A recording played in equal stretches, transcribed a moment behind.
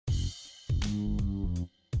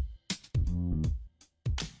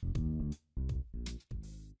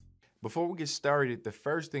Before we get started, the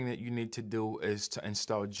first thing that you need to do is to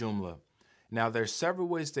install Joomla. Now, there's several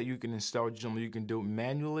ways that you can install Joomla. You can do it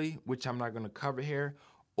manually, which I'm not going to cover here,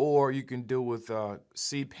 or you can do it with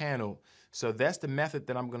cPanel. So that's the method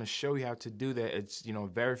that I'm going to show you how to do that. It's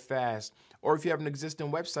very fast. Or if you have an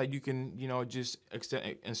existing website, you can just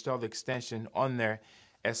install the extension on there,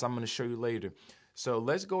 as I'm going to show you later. So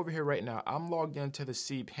let's go over here right now. I'm logged into the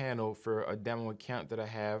cPanel for a demo account that I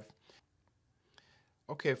have.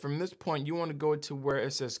 Okay, from this point, you want to go to where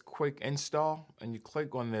it says quick install, and you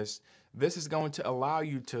click on this. This is going to allow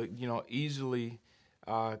you to, easily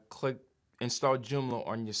click install Joomla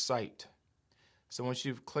on your site. So once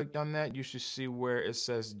you've clicked on that, you should see where it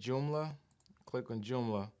says Joomla. Click on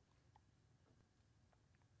Joomla.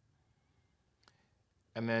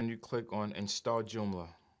 And then you click on install Joomla.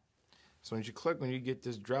 So once you click, when you get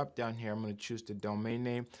this drop down here, I'm going to choose the domain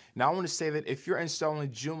name. Now I want to say that if you're installing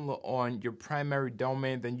Joomla on your primary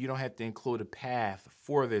domain, then you don't have to include a path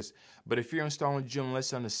for this. But if you're installing Joomla, let's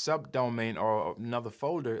say on a subdomain or another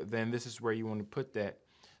folder, then this is where you want to put that.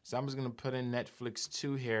 So I'm just going to put in Netflix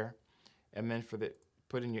 2 here, and then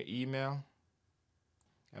put in your email,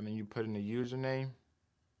 and then you put in the username,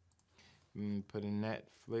 and put in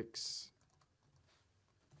Netflix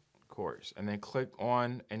course, and then click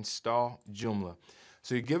on install Joomla.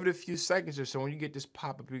 So you give it a few seconds or so. When you get this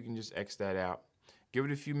pop-up, you can just X that out. Give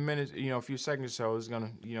it a few minutes, a few seconds or so. It's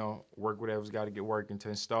gonna, work whatever's got to get working to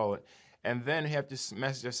install it. And then you have this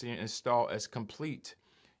message that says install as complete.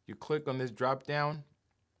 You click on this drop down.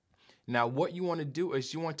 Now what you want to do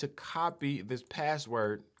is you want to copy this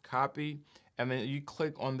password, and then you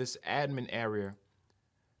click on this admin area.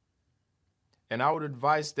 And I would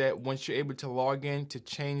advise that once you're able to log in, to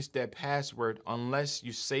change that password unless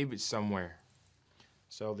you save it somewhere.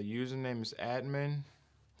 So the username is admin,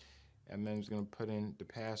 and then I'm just going to put in the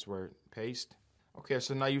password, paste. Okay,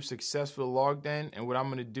 so now you've successfully logged in, and what I'm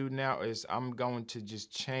going to do now is I'm going to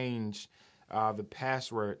just change the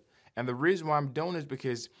password. And the reason why I'm doing this is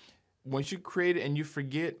because once you create it and you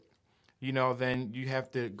forget, then you have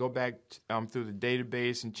to go back through the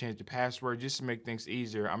database and change the password just to make things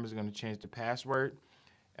easier. I'm just going to change the password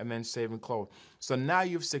and then save and close. So now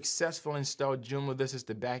you've successfully installed Joomla. This is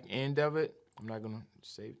the back end of it. I'm not going to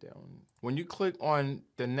save that one. When you click on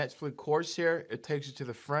the Netflix course here, it takes you to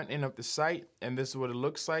the front end of the site, and this is what it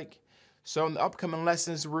looks like. So in the upcoming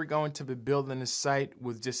lessons, we're going to be building a site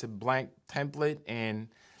with just a blank template, and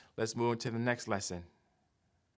let's move on to the next lesson.